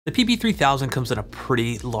The PB-3000 comes in a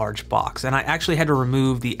pretty large box, and I actually had to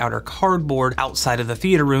remove the outer cardboard outside of the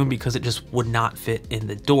theater room because it just would not fit in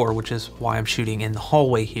the door, which is why I'm shooting in the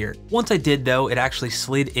hallway here. Once I did though, it actually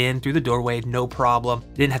slid in through the doorway, no problem.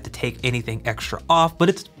 Didn't have to take anything extra off, but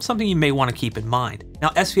it's something you may want to keep in mind. Now,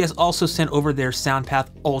 SVS also sent over their SoundPath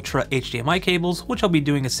Ultra HDMI cables, which I'll be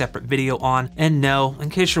doing a separate video on. And no, in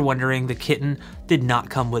case you're wondering, the kitten did not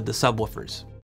come with the subwoofers.